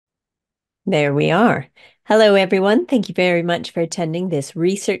There we are. Hello, everyone. Thank you very much for attending this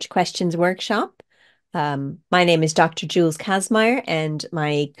research questions workshop. My name is Dr. Jules Kazmaier, and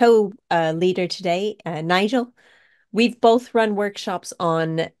my co-leader today, Nigel. We've both run workshops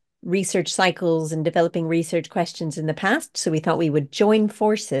on research cycles and developing research questions in the past, so we thought we would join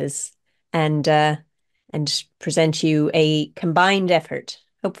forces and present you a combined effort.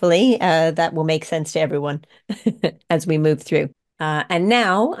 Hopefully, that will make sense to everyone as we move through. And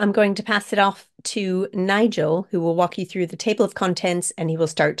now I'm going to pass it off to Nigel, who will walk you through the table of contents and he will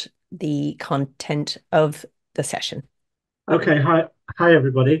start the content of the session. Okay, hi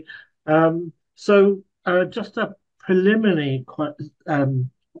everybody. Just a preliminary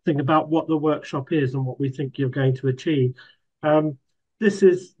thing about what the workshop is and what we think you're going to achieve. Um, this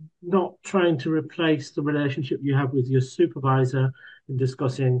is not trying to replace the relationship you have with your supervisor in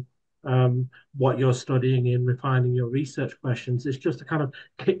discussing what you're studying in refining your research questions. It's just a kind of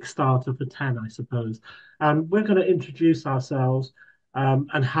kickstarter for 10, I suppose. We're going to introduce ourselves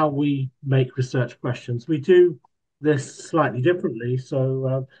and how we make research questions. We do this slightly differently. It's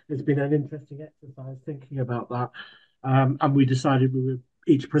been an interesting exercise thinking about that. And we decided we would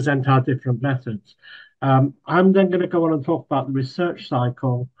each present our different methods. I'm then going to go on and talk about the research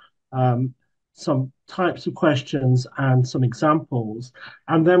cycle, um, some types of questions, and some examples.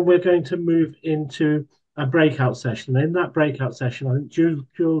 And then we're going to move into a breakout session. In that breakout session, I think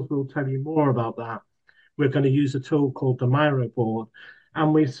Jules will tell you more about that. We're going to use a tool called the Miro board,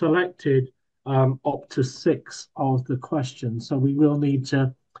 and we've selected up to six of the questions. So we will need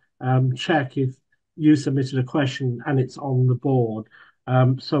to check if you submitted a question and it's on the board,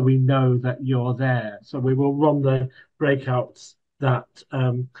 so we know that you're there. So we will run the breakouts that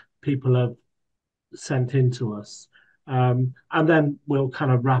people have sent in to us. And then we'll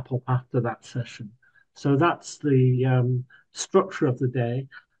kind of wrap up after that session. So that's the structure of the day.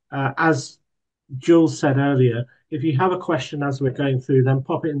 As Jules said earlier, if you have a question as we're going through, then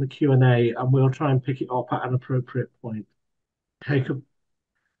pop it in the Q&A and we'll try and pick it up at an appropriate point. Okay, cool.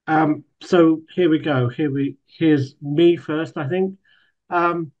 So here we go. Here's me first, I think.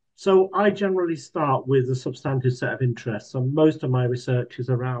 So I generally start with a substantive set of interests, and most of my research is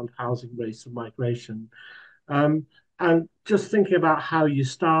around housing, race, and migration. Um, and just thinking about how you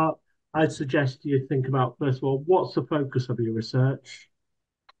start, I'd suggest you think about, first of all, what's the focus of your research,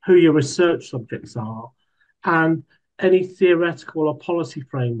 who your research subjects are, and any theoretical or policy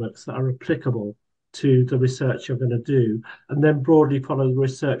frameworks that are applicable to the research you're going to do, and then broadly follow the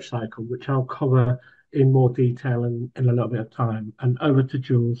research cycle, which I'll cover in more detail in a little bit of time. And over to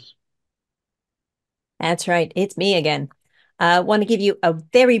Jules. That's right. It's me again. I want to give you a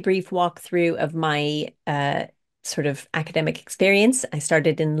very brief walkthrough of my sort of academic experience. I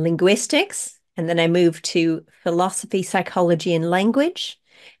started in linguistics, and then I moved to philosophy, psychology, and language,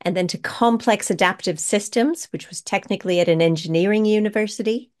 and then to complex adaptive systems, which was technically at an engineering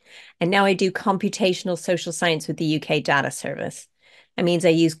university. And now I do computational social science with the UK Data Service. That means I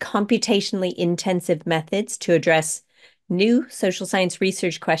use computationally intensive methods to address new social science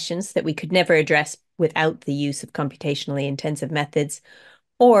research questions that we could never address without the use of computationally intensive methods,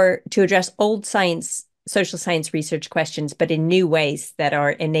 or to address old science, social science research questions, but in new ways that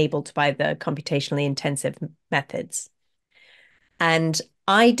are enabled by the computationally intensive methods. And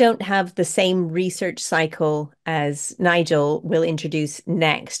I don't have the same research cycle as Nigel will introduce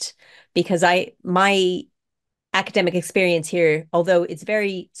next, because my academic experience here, although it's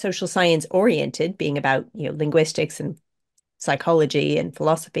very social science oriented, being about, linguistics and psychology and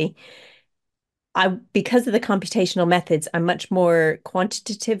philosophy, because of the computational methods, I'm much more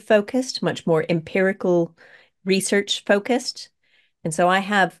quantitative focused, much more empirical research focused. And so I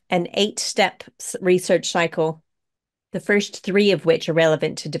have an 8-step research cycle, the first three of which are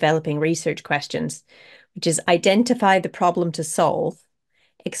relevant to developing research questions, which is identify the problem to solve,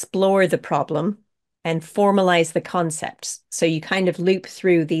 explore the problem, and formalize the concepts. So you kind of loop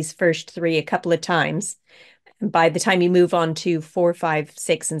through these first three a couple of times. And by the time you move on to 4, 5,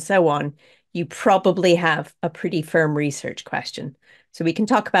 6, and so on, you probably have a pretty firm research question. So we can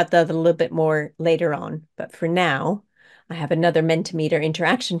talk about that a little bit more later on. But for now, I have another Mentimeter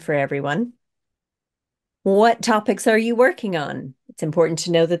interaction for everyone. What topics are you working on? It's important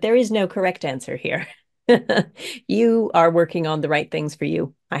to know that there is no correct answer here. You are working on the right things for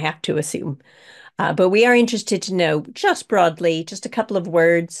you, I have to assume. But we are interested to know just broadly, just a couple of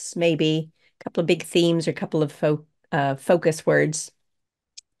words, maybe a couple of big themes or a couple of focus words.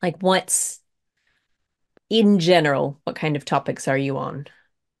 Like what's in general, what kind of topics are you on?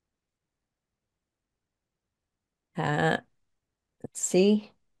 Uh, let's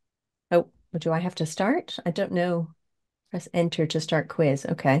see. Oh, do I have to start? I don't know. Press enter to start quiz.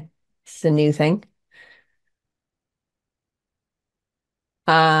 Okay. This is a new thing.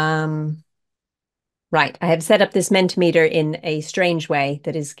 Um, right. I have set up this Mentimeter in a strange way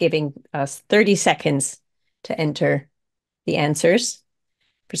that is giving us 30 seconds to enter the answers.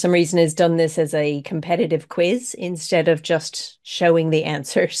 For some reason, has done this as a competitive quiz instead of just showing the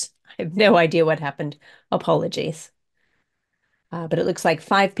answers. I have no idea what happened. Apologies. But it looks like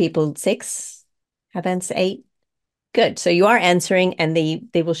five people, six have answered, eight. Good. So you are answering, and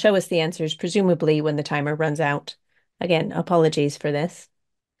they will show us the answers presumably when the timer runs out. Again, apologies for this.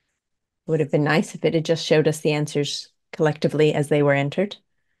 It would have been nice if it had just showed us the answers collectively as they were entered.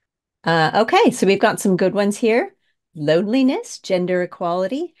 Okay, so we've got some good ones here. Loneliness, gender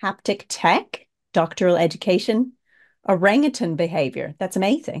equality, haptic tech, doctoral education, orangutan behavior. That's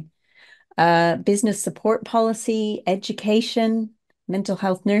amazing. Business support policy, education, mental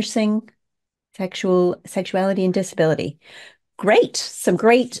health nursing, sexuality and disability. Great. Some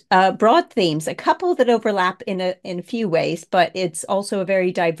great broad themes, a couple that overlap in a few ways, but it's also a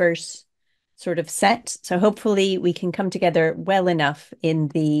very diverse sort of set. So hopefully we can come together well enough in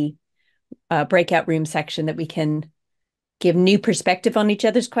the breakout room section that we can give new perspective on each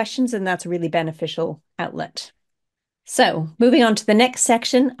other's questions, and that's a really beneficial outlet. So moving on to the next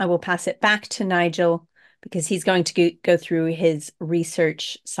section, I will pass it back to Nigel because he's going to go through his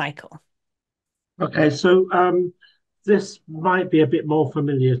research cycle. Okay, so this might be a bit more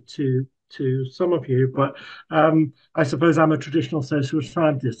familiar to some of you, but I suppose I'm a traditional social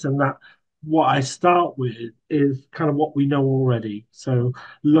scientist, and that what I start with is kind of what we know already. So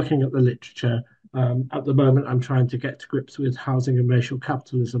looking at the literature, at the moment, I'm trying to get to grips with housing and racial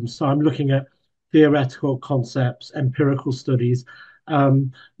capitalism. So I'm looking at theoretical concepts, empirical studies,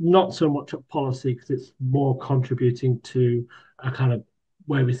 not so much at policy because it's more contributing to a kind of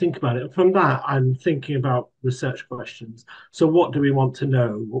way we think about it. From that, I'm thinking about research questions. So, what do we want to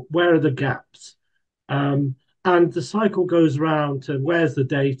know? Where are the gaps? Um, and the cycle goes around to where's the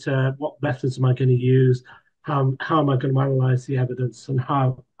data? What methods am I going to use? How am I going to analyze the evidence? And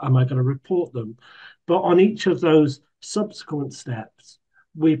how am I going to report them? But on each of those subsequent steps,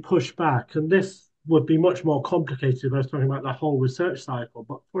 we push back. And this would be much more complicated if I was talking about the whole research cycle.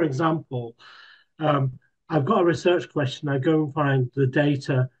 But for example, um, I've got a research question. I go and find the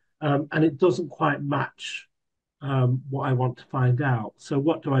data, and it doesn't quite match what I want to find out. So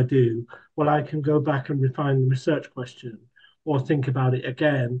what do I do? Well, I can go back and refine the research question, or think about it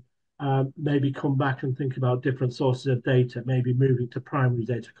again. Maybe come back and think about different sources of data. Maybe moving to primary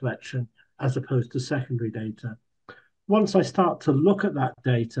data collection as opposed to secondary data. Once I start to look at that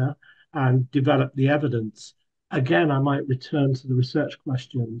data and develop the evidence, again, I might return to the research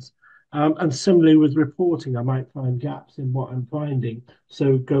questions. And similarly with reporting, I might find gaps in what I'm finding.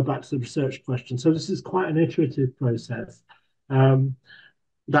 So go back to the research question. So this is quite an iterative process. Um,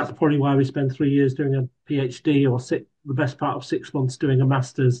 that's probably why we spend 3 years doing a PhD, or the best part of 6 months doing a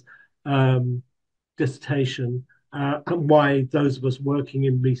master's um, dissertation, and why those of us working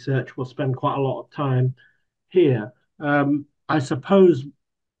in research will spend quite a lot of time here. I suppose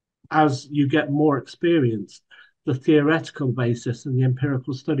as you get more experience, the theoretical basis and the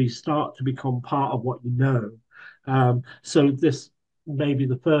empirical studies start to become part of what you know. So this maybe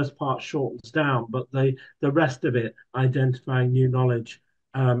the first part shortens down, but the rest of it, identifying new knowledge,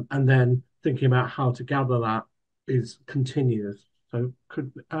 and then thinking about how to gather that, is continuous. So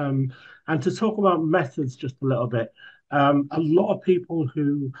could and to talk about methods just a little bit, a lot of people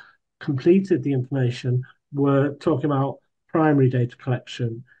who completed the information were talking about primary data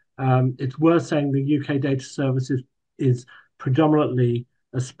collection. It's worth saying the UK Data Services is predominantly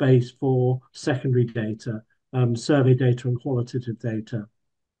a space for secondary data, survey data, and qualitative data.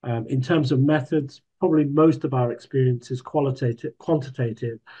 In terms of methods, probably most of our experience is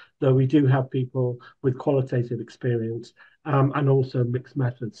quantitative, though we do have people with qualitative experience, and also mixed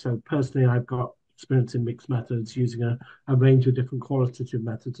methods. So personally, I've got experience in mixed methods using a range of different qualitative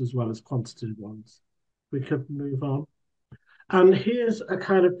methods as well as quantitative ones. We could move on. And here's a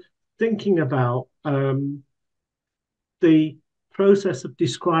kind of thinking about the process of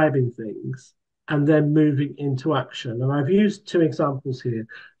describing things and then moving into action. And I've used two examples here.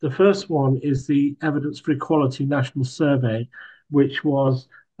 The first one is the Evidence for Equality National Survey, which was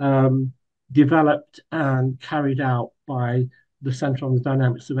developed and carried out by the Centre on the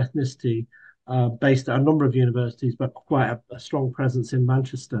Dynamics of Ethnicity, based at a number of universities, but quite a strong presence in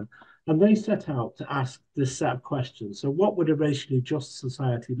Manchester. And they set out to ask this set of questions. So, what would a racially just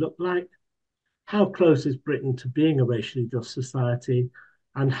society look like? How close is Britain to being a racially just society?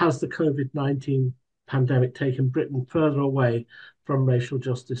 And has the COVID-19 pandemic taken Britain further away from racial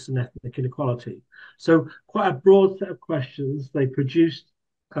justice and ethnic inequality? So, quite a broad set of questions. They produced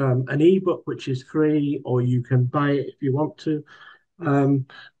an ebook which is free, or you can buy it if you want to, um,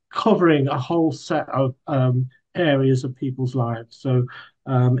 covering a whole set of areas of people's lives. So,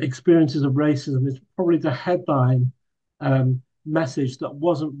 experiences of racism is probably the headline message that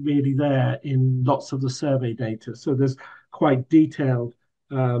wasn't really there in lots of the survey data. So, there's quite detailed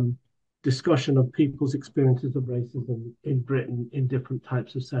discussion of people's experiences of racism in Britain in different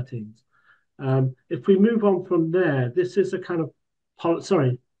types of settings. If we move on from there, this is a kind of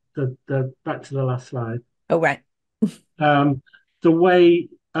sorry, the back to the last slide. Oh, right. Um, the way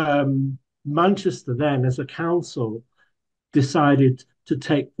Manchester then, as a council, decided to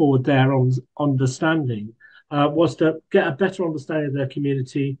take forward their understanding was to get a better understanding of their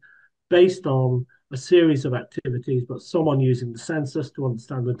community based on a series of activities, but someone using the census to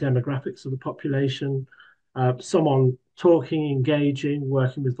understand the demographics of the population, someone talking, engaging,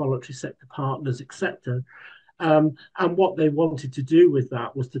 working with voluntary sector partners, etc. And what they wanted to do with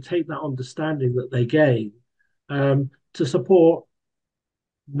that was to take that understanding that they gained to support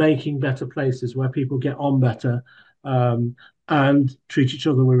making better places where people get on better um, and treat each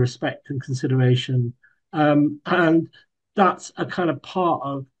other with respect and consideration. And that's a kind of part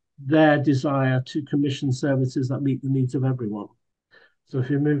of their desire to commission services that meet the needs of everyone. So if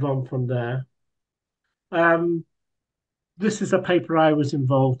you move on from there, um, this is a paper I was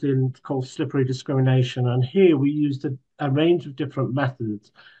involved in called Slippery Discrimination. And here we used a range of different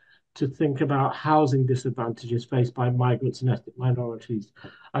methods to think about housing disadvantages faced by migrants and ethnic minorities.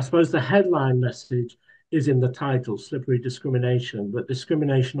 I suppose the headline message is in the title, Slippery Discrimination, that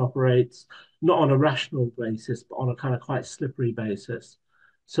discrimination operates not on a rational basis, but on a kind of quite slippery basis.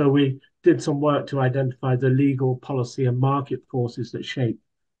 So we did some work to identify the legal, policy, and market forces that shape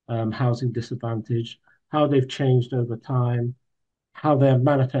housing disadvantage, how they've changed over time, how they're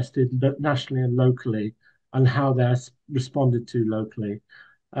manifested nationally and locally, and how they're responded to locally.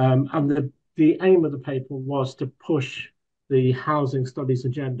 And the aim of the paper was to push the housing studies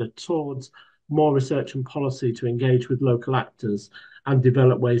agenda towards more research and policy to engage with local actors and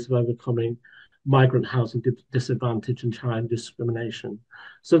develop ways of overcoming migrant housing disadvantage and child discrimination.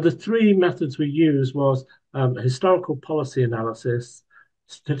 So the three methods we used was historical policy analysis,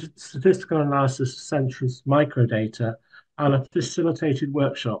 statistical analysis of census microdata, and a facilitated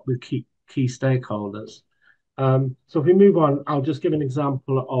workshop with key stakeholders. So if we move on, I'll just give an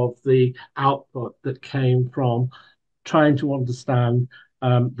example of the output that came from trying to understand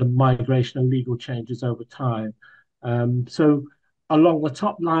the migration and legal changes over time. So along the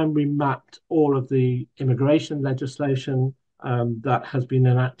top line, we mapped all of the immigration legislation that has been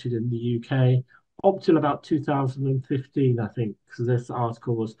enacted in the UK up till about 2015, I think, because this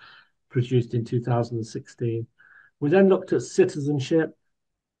article was produced in 2016. We then looked at citizenship,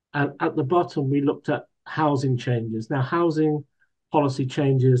 and at the bottom, we looked at housing changes. Now, housing policy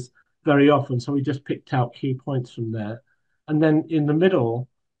changes very often, so we just picked out key points from there. And then in the middle,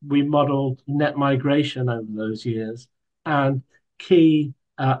 we modeled net migration over those years and key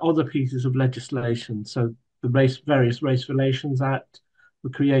other pieces of legislation. So the various Race Relations Act, the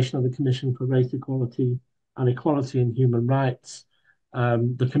creation of the Commission for Race Equality and Equality in Human Rights,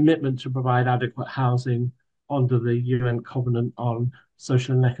 the commitment to provide adequate housing under the UN Covenant on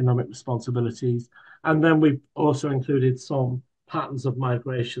Social and Economic Responsibilities. And then we've also included some patterns of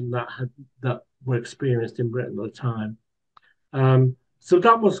migration that were experienced in Britain at the time. So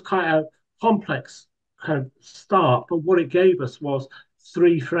that was quite a complex kind of start, but what it gave us was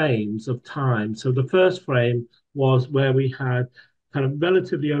three frames of time. So the first frame was where we had kind of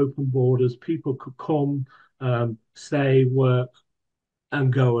relatively open borders, people could come, stay, work,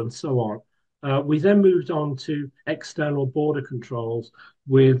 and go and so on. We then moved on to external border controls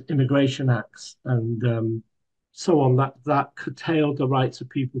with immigration acts and so on that curtailed the rights of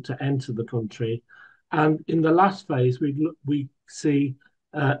people to enter the country. And in the last phase, we see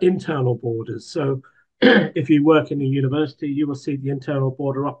internal borders. So if you work in a university, you will see the internal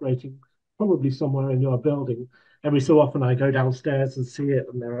border operating probably somewhere in your building. Every so often, I go downstairs and see it,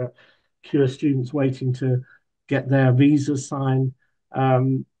 and there are queue of students waiting to get their visas signed.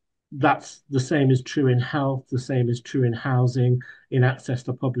 Um, that's the same is true in health, the same is true in housing, in access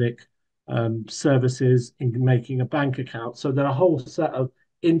to public services, in making a bank account. So there are a whole set of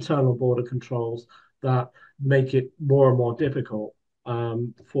internal border controls that make it more and more difficult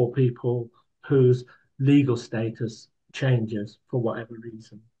for people whose legal status changes for whatever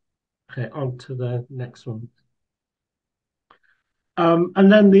reason. Okay, on to the next one.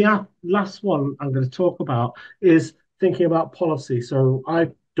 And then the last one I'm going to talk about is thinking about policy. So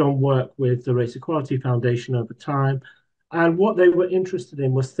I've done work with the Race Equality Foundation over time, and what they were interested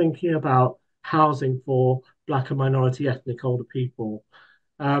in was thinking about housing for Black and minority ethnic older people.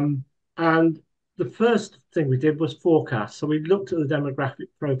 Um, and the first thing we did was forecast. So we looked at the demographic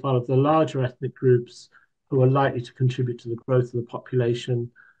profile of the larger ethnic groups who are likely to contribute to the growth of the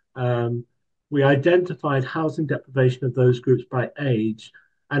population. Um, we identified housing deprivation of those groups by age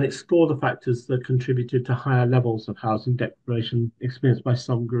and explored the factors that contributed to higher levels of housing deprivation experienced by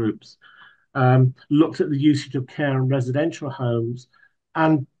some groups. Looked at the usage of care and residential homes,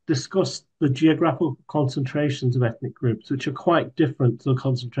 and discussed the geographical concentrations of ethnic groups, which are quite different to the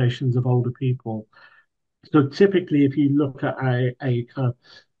concentrations of older people. So typically, if you look at a kind of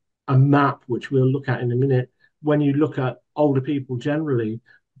a map, which we'll look at in a minute, when you look at older people generally,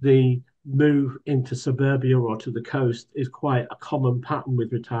 the move into suburbia or to the coast is quite a common pattern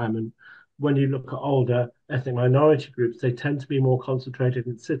with retirement. When you look at older ethnic minority groups, they tend to be more concentrated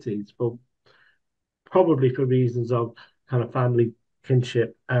in cities for probably for reasons of kind of family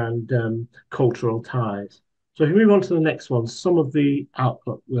kinship and cultural ties. So if we move on to the next one, some of the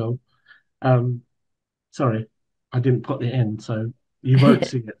output will, um, sorry, I didn't put it in, so you won't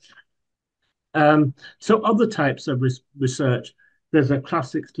see it. So other types of research, there's a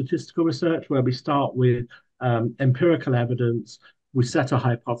classic statistical research where we start with empirical evidence, we set a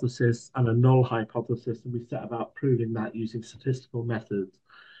hypothesis and a null hypothesis, and we set about proving that using statistical methods.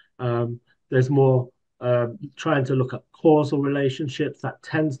 Um, there's more trying to look at causal relationships that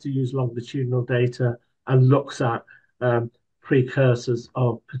tends to use longitudinal data and looks at precursors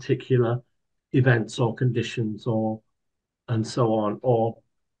of particular events or conditions or and so on, or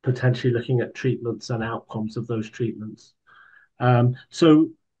potentially looking at treatments and outcomes of those treatments. So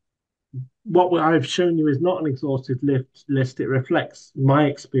what I've shown you is not an exhaustive list. It reflects my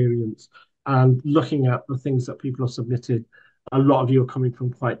experience and looking at the things that people have submitted. A lot of you are coming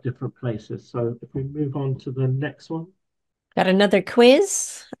from quite different places. So if we move on to the next one. Got another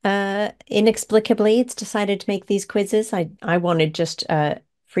quiz. Inexplicably, it's decided to make these quizzes. I wanted just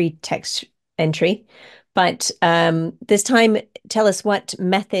free text entry, but this time, tell us what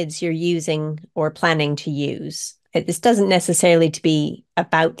methods you're using or planning to use. This doesn't necessarily to be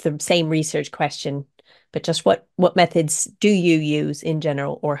about the same research question, but just what methods do you use in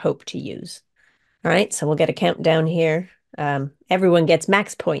general or hope to use? All right, so we'll get a countdown here. Everyone gets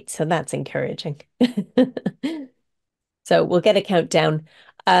max points, so that's encouraging. So we'll get a countdown.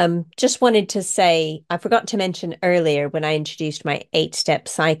 Just wanted to say, I forgot to mention earlier when I introduced my 8-step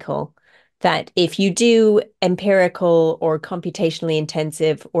cycle that if you do empirical or computationally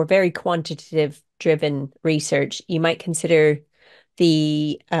intensive or very quantitative driven research, you might consider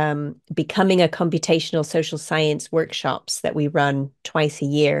the Becoming a Computational Social Science workshops that we run twice a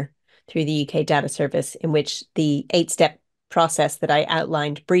year through the UK Data Service, in which the 8-step process that I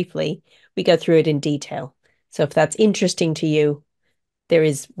outlined briefly, we go through it in detail. So if that's interesting to you, there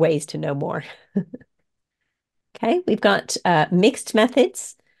is ways to know more. Okay, we've got mixed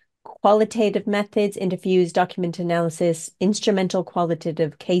methods, qualitative methods, interviews, document analysis, instrumental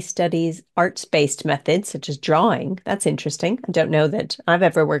qualitative case studies, arts-based methods such as drawing. That's interesting. I don't know that I've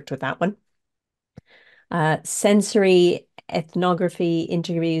ever worked with that one. Sensory, ethnography,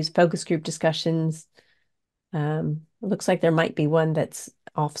 interviews, focus group discussions. It looks like there might be one that's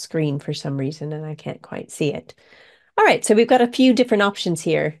off screen for some reason and I can't quite see it. All right, so we've got a few different options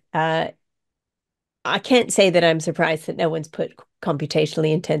here. I can't say that I'm surprised that no one's put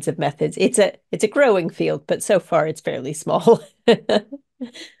computationally intensive methods. It's a growing field, but so far it's fairly small.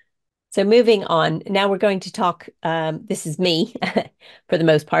 So moving on, now we're going to talk, this is me for the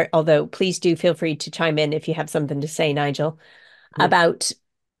most part, although please do feel free to chime in if you have something to say, Nigel, Yeah. about,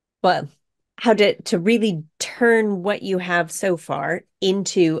 well, how to really turn what you have so far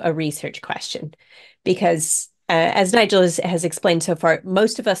into a research question. Because as Nigel has explained so far,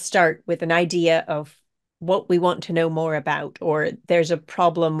 most of us start with an idea of what we want to know more about, or there's a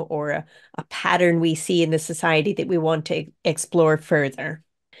problem or a pattern we see in the society that we want to explore further.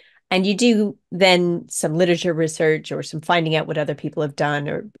 And you do then some literature research or some finding out what other people have done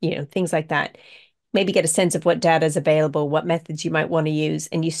or, things like that. Maybe get a sense of what data is available, what methods you might want to use,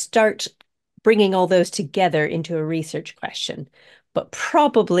 and you start bringing all those together into a research question. But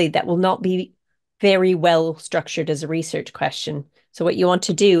probably that will not be very well structured as a research question. So what you want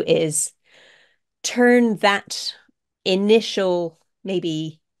to do is turn that initial,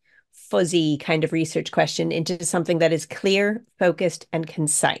 maybe fuzzy kind of research question into something that is clear, focused, and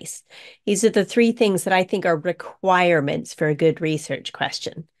concise. These are the three things that I think are requirements for a good research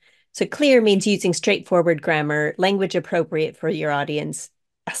question. So clear means using straightforward grammar, language appropriate for your audience,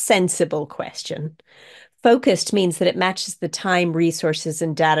 a sensible question. Focused means that it matches the time, resources,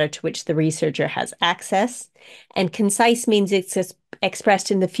 and data to which the researcher has access. And concise means it's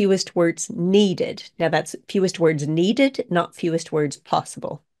expressed in the fewest words needed. Now, that's fewest words needed, not fewest words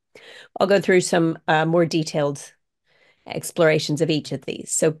possible. I'll go through some more detailed explorations of each of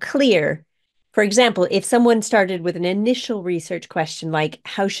these. So, clear, for example, if someone started with an initial research question like,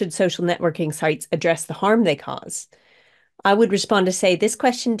 how should social networking sites address the harm they cause? I would respond to say, this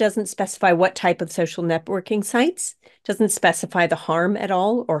question doesn't specify what type of social networking sites, doesn't specify the harm at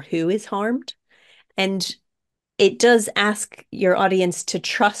all or who is harmed. And it does ask your audience to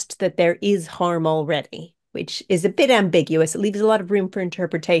trust that there is harm already, which is a bit ambiguous. It leaves a lot of room for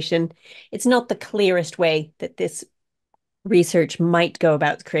interpretation. It's not the clearest way that this research might go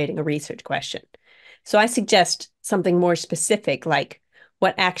about creating a research question. So I suggest something more specific, like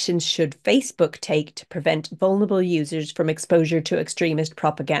what actions should Facebook take to prevent vulnerable users from exposure to extremist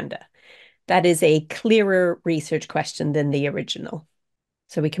propaganda? That is a clearer research question than the original.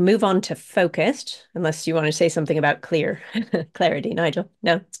 So we can move on to focused, unless you want to say something about clarity, Nigel.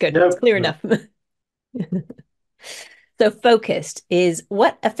 No, it's good. It's No, clear no. enough. So focused is,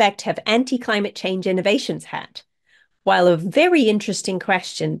 what effect have anti-climate change innovations had? While a very interesting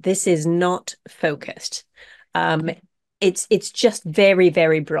question, this is not focused. Um, it's just very,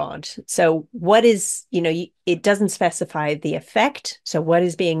 very broad. So what is, it doesn't specify the effect. So what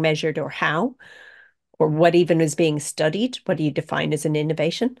is being measured or how, or what even is being studied? What do you define as an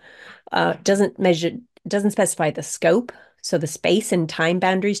innovation? Doesn't specify the scope. So the space and time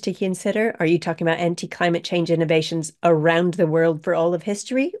boundaries to consider. Are you talking about anti-climate change innovations around the world for all of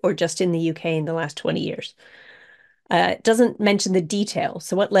history, or just in the UK in the last 20 years? It doesn't mention the detail.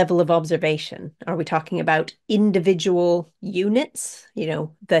 So what level of observation? Are we talking about individual units?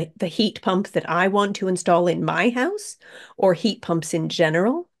 The heat pump that I want to install in my house, or heat pumps in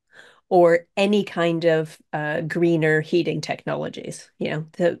general, or any kind of greener heating technologies?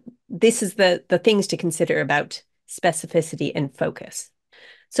 This is the things to consider about specificity and focus.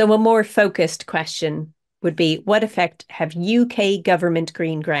 So a more focused question would be, what effect have UK government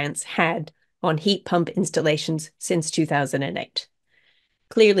green grants had on heat pump installations since 2008?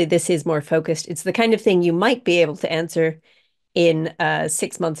 Clearly, this is more focused. It's the kind of thing you might be able to answer in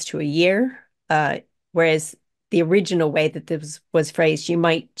 6 months to a year, whereas the original way that this was phrased, you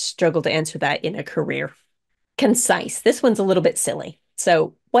might struggle to answer that in a career. Concise. This one's a little bit silly.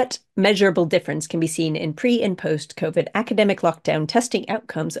 So, what measurable difference can be seen in pre and post COVID academic lockdown testing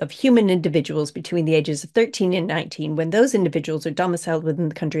outcomes of human individuals between the ages of 13 and 19 when those individuals are domiciled within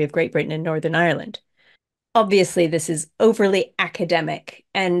the country of Great Britain and Northern Ireland? Obviously, this is overly academic,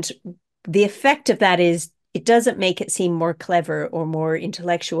 and the effect of that is it doesn't make it seem more clever or more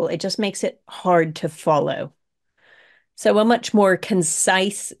intellectual. It just makes it hard to follow. So, a much more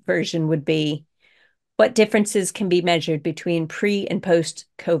concise version would be, what differences can be measured between pre and post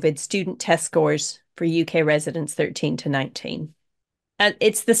COVID student test scores for UK residents 13 to 19?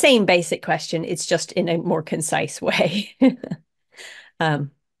 It's the same basic question, it's just in a more concise way. um,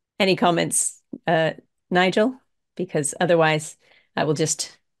 any comments, Nigel? Because otherwise, I will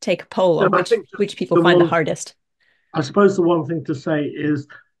just take a poll No, on I which think just which people the find the one, hardest. I suppose the one thing to say is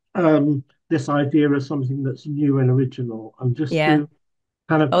this idea of something that's new and original. And just Yeah. to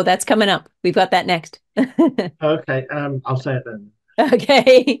kind of, Oh, that's coming up. We've got that next. okay, I'll say it then.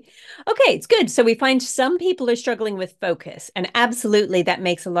 Okay. Okay, it's good. So we find some people are struggling with focus, and absolutely that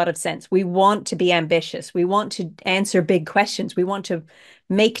makes a lot of sense. We want to be ambitious. We want to answer big questions. We want to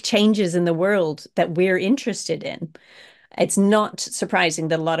make changes in the world that we're interested in. It's not surprising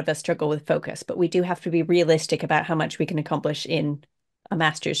that a lot of us struggle with focus, but we do have to be realistic about how much we can accomplish in a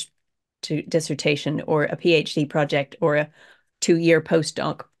master's dissertation or a PhD project or a 2-year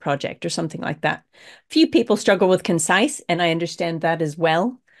postdoc project or something like that. Few people struggle with concise, and I understand that as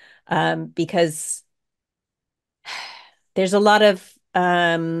well, because there's a lot of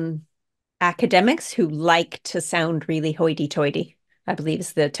academics who like to sound really hoity-toity, I believe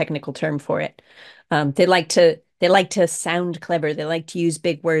is the technical term for it. They like to sound clever. They like to use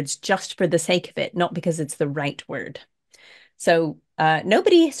big words just for the sake of it, not because it's the right word. So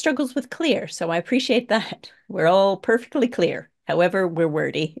nobody struggles with clear. So I appreciate that. We're all perfectly clear. However, we're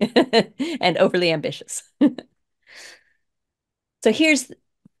wordy and overly ambitious. So here's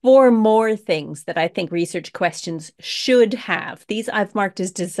 4 more things that I think research questions should have. These I've marked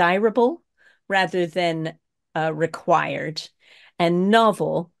as desirable rather than required. And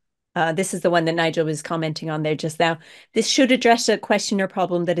novel, this is the one that Nigel was commenting on there just now. This should address a question or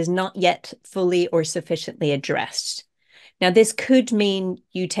problem that is not yet fully or sufficiently addressed. Now, this could mean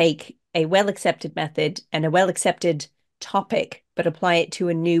you take a well-accepted method and a well-accepted topic, but apply it to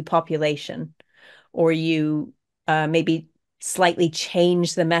a new population, or you maybe slightly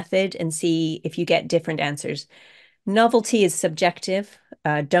change the method and see if you get different answers. Novelty is subjective.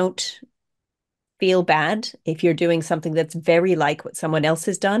 Don't feel bad if you're doing something that's very like what someone else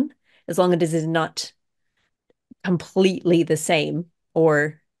has done, as long as it is not completely the same,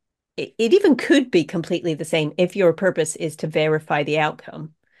 or it even could be completely the same if your purpose is to verify the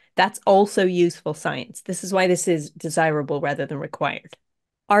outcome. That's also useful science. This is why this is desirable rather than required.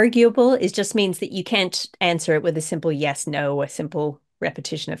 Arguable is just means that you can't answer it with a simple yes, no, a simple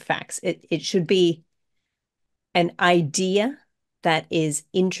repetition of facts. It should be an idea that is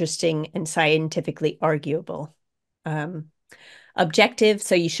interesting and scientifically arguable. Um, Objective,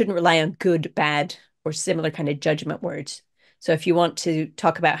 so you shouldn't rely on good, bad, or similar kind of judgment words. So if you want to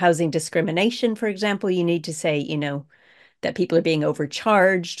talk about housing discrimination, for example, you need to say, that people are being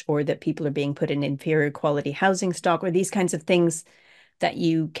overcharged or that people are being put in inferior quality housing stock or these kinds of things that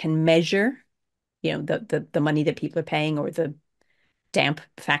you can measure, the money that people are paying or the damp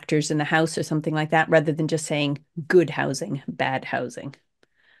factors in the house or something like that, rather than just saying good housing, bad housing.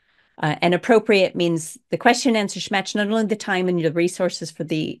 And appropriate means the question answer should match not only the time and the resources for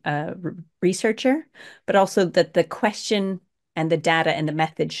the researcher, but also that the question and the data and the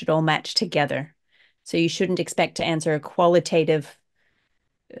method should all match together. So you shouldn't expect to answer a qualitative,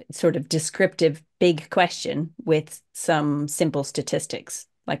 sort of descriptive big question with some simple statistics.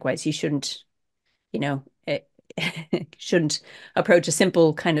 Likewise, you shouldn't, shouldn't approach a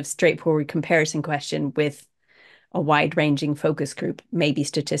simple kind of straightforward comparison question with a wide ranging focus group. Maybe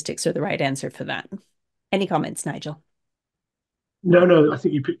statistics are the right answer for that. Any comments, Nigel? No, no, I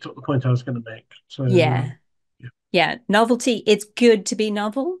think you picked up the point I was going to make. So, Yeah. yeah. Yeah. Novelty, it's good to be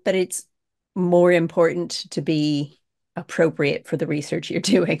novel, but it's more important to be appropriate for the research you're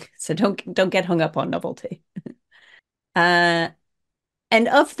doing. So don't get hung up on novelty. Uh, and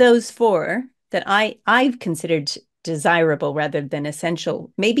of those four that I've considered desirable rather than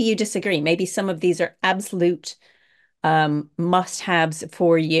essential, maybe you disagree. Maybe some of these are absolute must-haves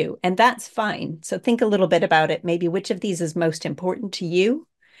for you, and that's fine. So think a little bit about it. Maybe which of these is most important to you.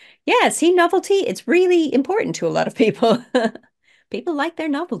 Yeah, see, novelty, it's really important to a lot of people. People like their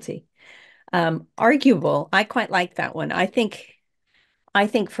novelty. Arguable, I quite like that one. I think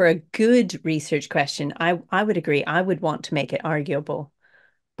for a good research question, I would agree. I would want to make it arguable.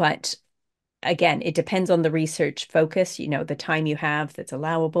 But again, it depends on the research focus, the time you have that's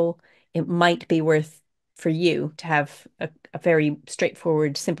allowable. It might be worth for you to have a very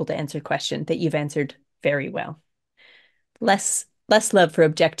straightforward, simple to answer question that you've answered very well. Less love for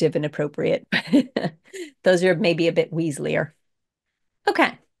objective and appropriate. Those are maybe a bit weaselier.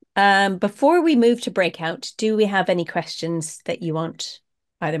 Okay. Before we move to breakout, do we have any questions that you want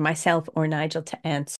either myself or Nigel to answer?